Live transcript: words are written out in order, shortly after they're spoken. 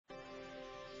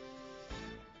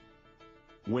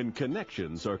When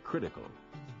connections are critical.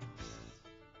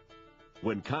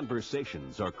 When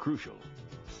conversations are crucial.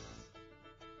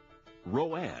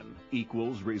 Roane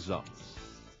equals results.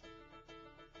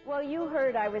 Well, you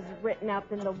heard I was written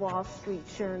up in the Wall Street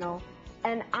Journal,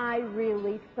 and I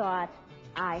really thought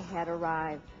I had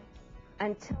arrived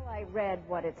until I read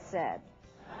what it said.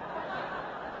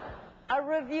 A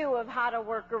review of how to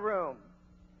work a room.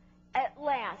 At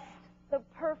last, the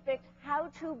perfect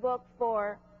how-to book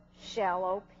for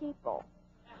shallow people.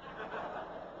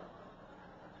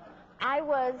 I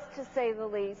was, to say the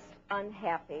least,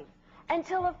 unhappy,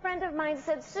 until a friend of mine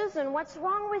said, "Susan, what's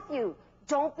wrong with you?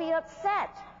 Don't be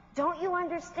upset. Don't you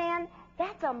understand?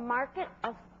 That's a market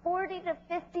of 40 to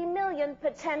 50 million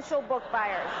potential book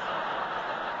buyers."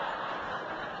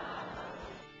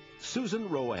 Susan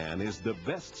Roane is the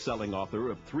best-selling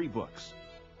author of 3 books.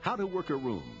 How to Work a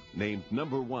Room, named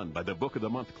 #1 by the Book of the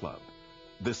Month Club.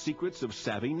 The Secrets of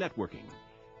Savvy Networking.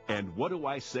 And What Do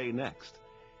I Say Next?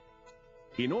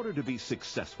 In order to be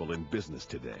successful in business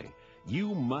today,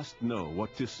 you must know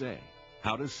what to say,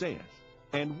 how to say it,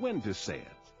 and when to say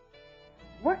it.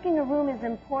 Working a room is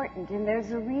important, and there's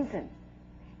a reason.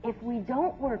 If we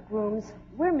don't work rooms,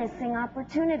 we're missing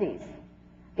opportunities.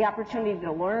 The opportunity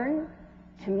to learn,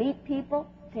 to meet people,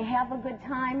 to have a good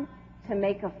time, to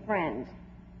make a friend.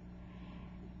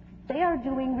 They are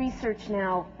doing research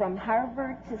now from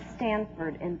Harvard to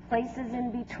Stanford and places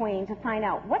in between to find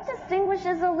out what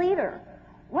distinguishes a leader,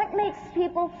 what makes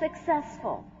people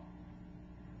successful.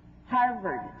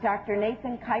 Harvard, Dr.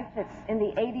 Nathan Kifitz in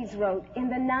the 80s wrote, in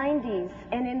the 90s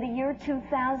and in the year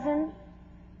 2000,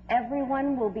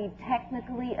 everyone will be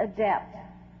technically adept.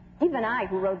 Even I,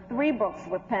 who wrote 3 books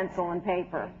with pencil and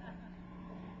paper.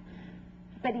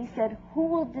 But he said, who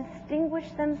will distinguish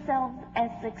themselves as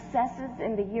successes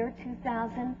in the year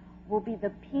 2000 will be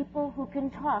the people who can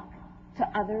talk to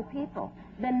other people.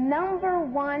 The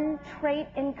 #1 trait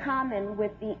in common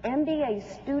with the MBA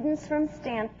students from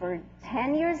Stanford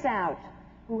 10 years out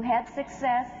who had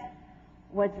success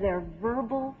was their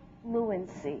verbal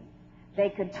fluency. They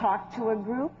could talk to a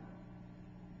group.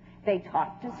 They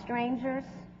talked to strangers.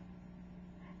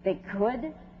 They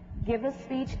could give a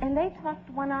speech, and they talked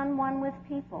one-on-one with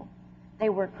people. They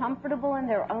were comfortable in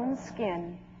their own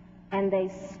skin, and they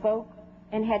spoke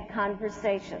and had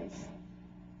conversations.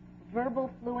 Verbal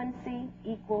fluency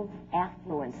equals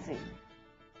affluency.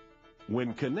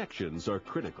 When connections are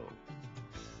critical.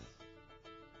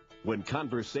 When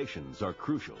conversations are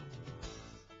crucial.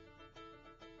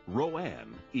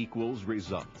 Roane equals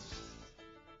results.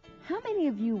 How many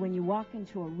of you, when you walk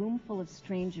into a room full of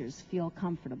strangers, feel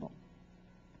comfortable?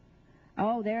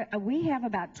 Oh, we have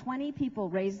about 20 people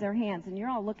raise their hands, and you're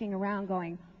all looking around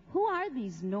going, who are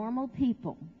these normal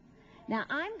people? Now,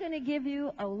 I'm going to give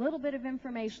you a little bit of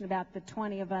information about the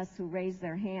 20 of us who raised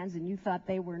their hands and you thought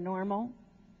they were normal.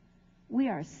 We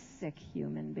are sick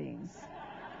human beings.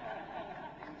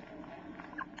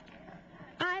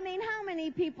 I mean, how many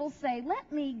people say,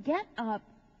 let me get up,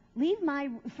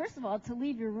 first of all, to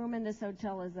leave your room in this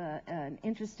hotel is an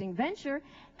interesting venture,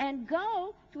 and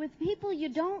go with people you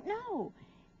don't know.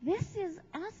 This is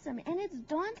awesome, and it's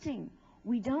daunting.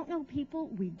 We don't know people.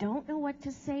 We don't know what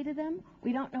to say to them.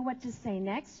 We don't know what to say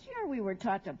next. Year we were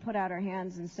taught to put out our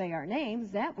hands and say our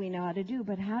names. That we know how to do.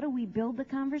 But how do we build the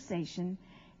conversation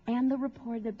and the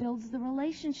rapport that builds the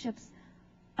relationships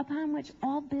upon which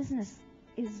all business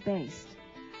is based?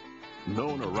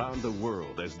 Known around the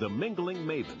world as the Mingling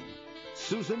Maven,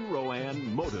 Susan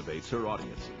Roane motivates her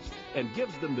audiences and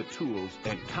gives them the tools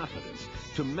and confidence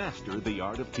to master the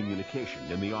art of communication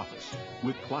in the office,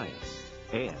 with clients,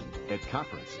 and at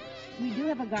conferences. We do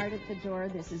have a guard at the door.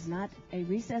 This is not a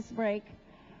recess break.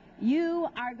 You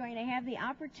are going to have the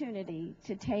opportunity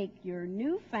to take your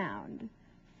newfound,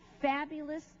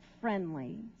 fabulous,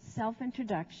 friendly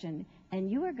self-introduction,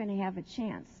 and you are going to have a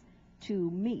chance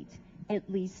to meet at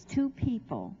least 2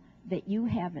 people that you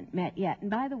haven't met yet. And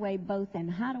by the way, both in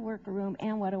How to Work a Room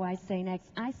and What Do I Say Next,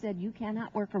 I said you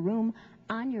cannot work a room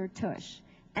on your tush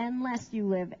unless you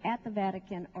live at the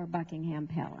Vatican or Buckingham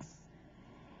Palace.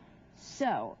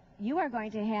 So you are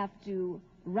going to have to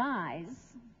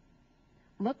rise,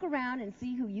 look around and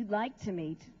see who you'd like to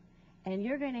meet, and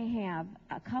you're going to have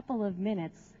a couple of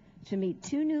minutes to meet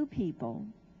 2 new people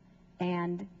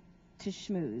and to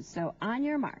schmooze. So on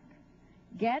your mark,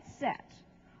 get set,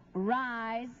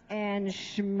 rise, and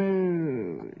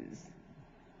schmooze.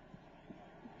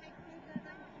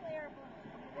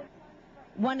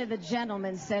 One of the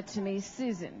gentlemen said to me,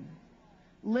 Susan,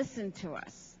 listen to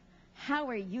us. How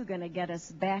are you going to get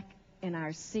us back in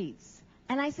our seats?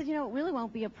 And I said, you know, it really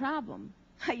won't be a problem.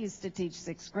 I used to teach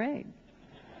 6th grade.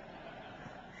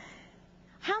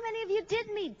 How many of you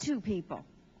did meet 2 people?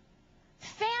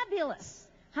 Fabulous.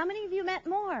 How many of you met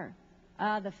more?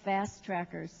 The fast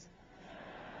trackers.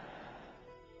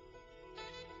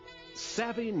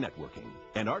 Savvy networking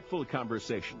and artful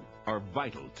conversation are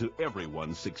vital to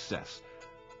everyone's success,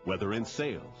 whether in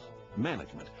sales,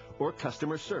 management, or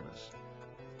customer service.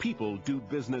 People do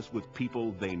business with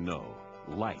people they know,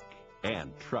 like,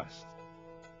 and trust.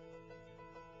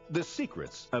 The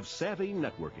secrets of savvy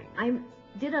networking. I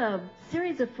did a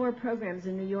series of 4 programs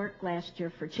in New York last year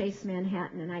for Chase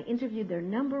Manhattan, and I interviewed their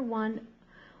 #1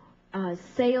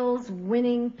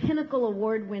 sales-winning, Pinnacle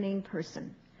Award-winning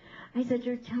person. I said,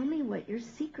 tell me what your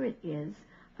secret is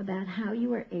about how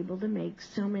you are able to make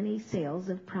so many sales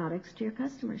of products to your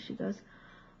customers. She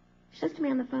says to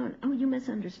me on the phone, oh, you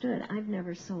misunderstood. I've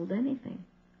never sold anything.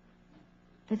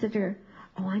 I said to her,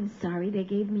 oh, I'm sorry. They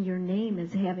gave me your name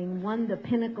as having won the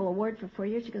Pinnacle Award for 4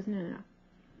 years. She goes, no.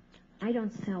 I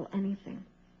don't sell anything.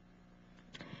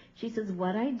 She says,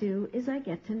 what I do is I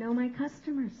get to know my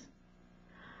customers.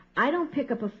 I don't pick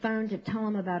up a phone to tell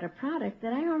them about a product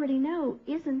that I already know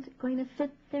isn't going to fit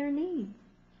their needs.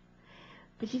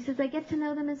 But she says, I get to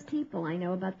know them as people. I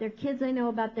know about their kids. I know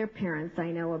about their parents. I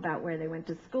know about where they went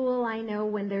to school. I know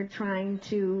when they're trying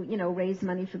to, raise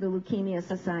money for the Leukemia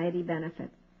Society benefit.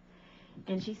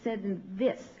 And she said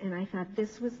this, and I thought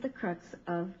this was the crux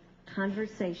of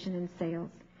conversation and sales.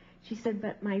 She said,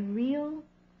 but my real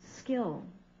skill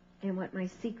and what my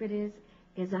secret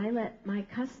is I let my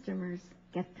customers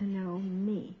get to know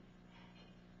me.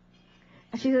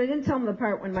 She said, I didn't tell them the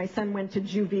part when my son went to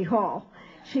juvie hall.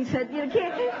 She said,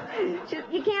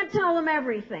 you can't tell them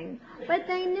everything. But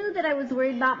they knew that I was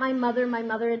worried about my mother. My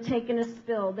mother had taken a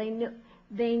spill.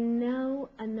 They know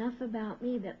enough about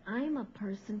me that I'm a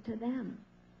person to them.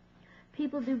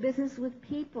 People do business with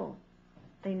people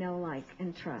they know, like,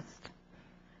 and trust,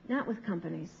 not with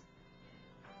companies.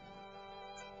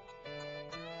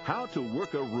 How to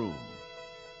work a room.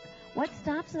 What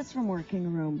stops us from working a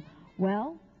room?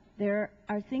 Well, there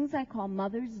are things I call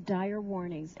mother's dire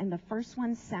warnings, and the first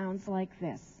one sounds like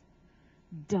this.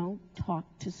 Don't talk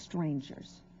to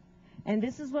strangers. And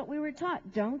this is what we were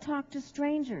taught. Don't talk to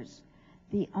strangers.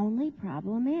 The only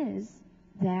problem is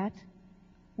that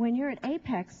when you're at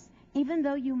Apex, even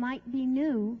though you might be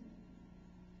new,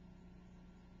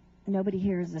 nobody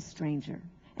here is a stranger.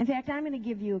 In fact, I'm going to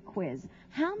give you a quiz.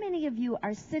 How many of you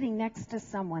are sitting next to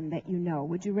someone that you know?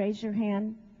 Would you raise your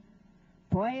hand?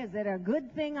 Boy, is it a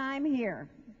good thing I'm here.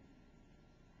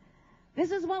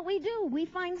 This is what we do. We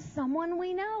find someone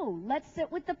we know. Let's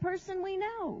sit with the person we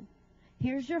know.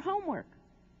 Here's your homework.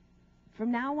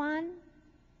 From now on,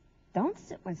 don't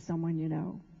sit with someone you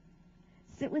know.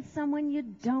 Sit with someone you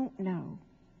don't know.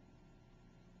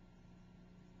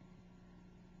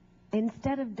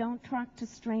 Instead of don't talk to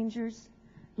strangers,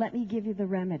 let me give you the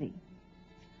remedy.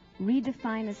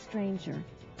 Redefine a stranger.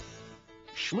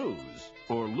 Schmooze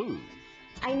or lose.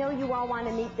 I know you all want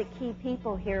to meet the key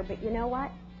people here, but you know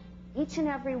what? Each and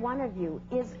every one of you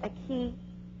is a key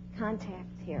contact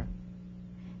here.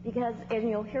 And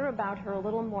you'll hear about her a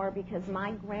little more because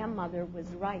my grandmother was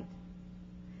right.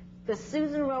 The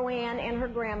Susan Roane and her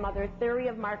grandmother theory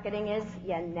of marketing is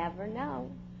you never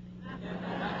know.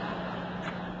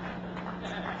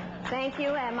 Thank you,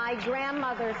 and my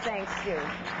grandmother thanks you.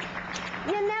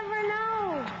 You never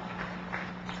know.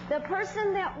 The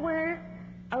person that we're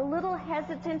a little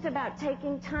hesitant about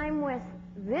taking time with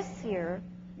this year,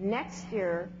 next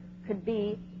year, could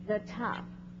be the top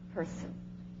person.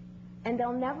 And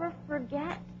they'll never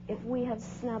forget if we have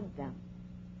snubbed them.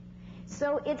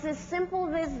 So it's as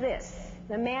simple as this.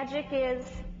 The magic is,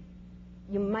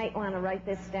 you might want to write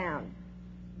this down.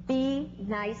 Be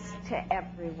nice to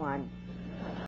everyone.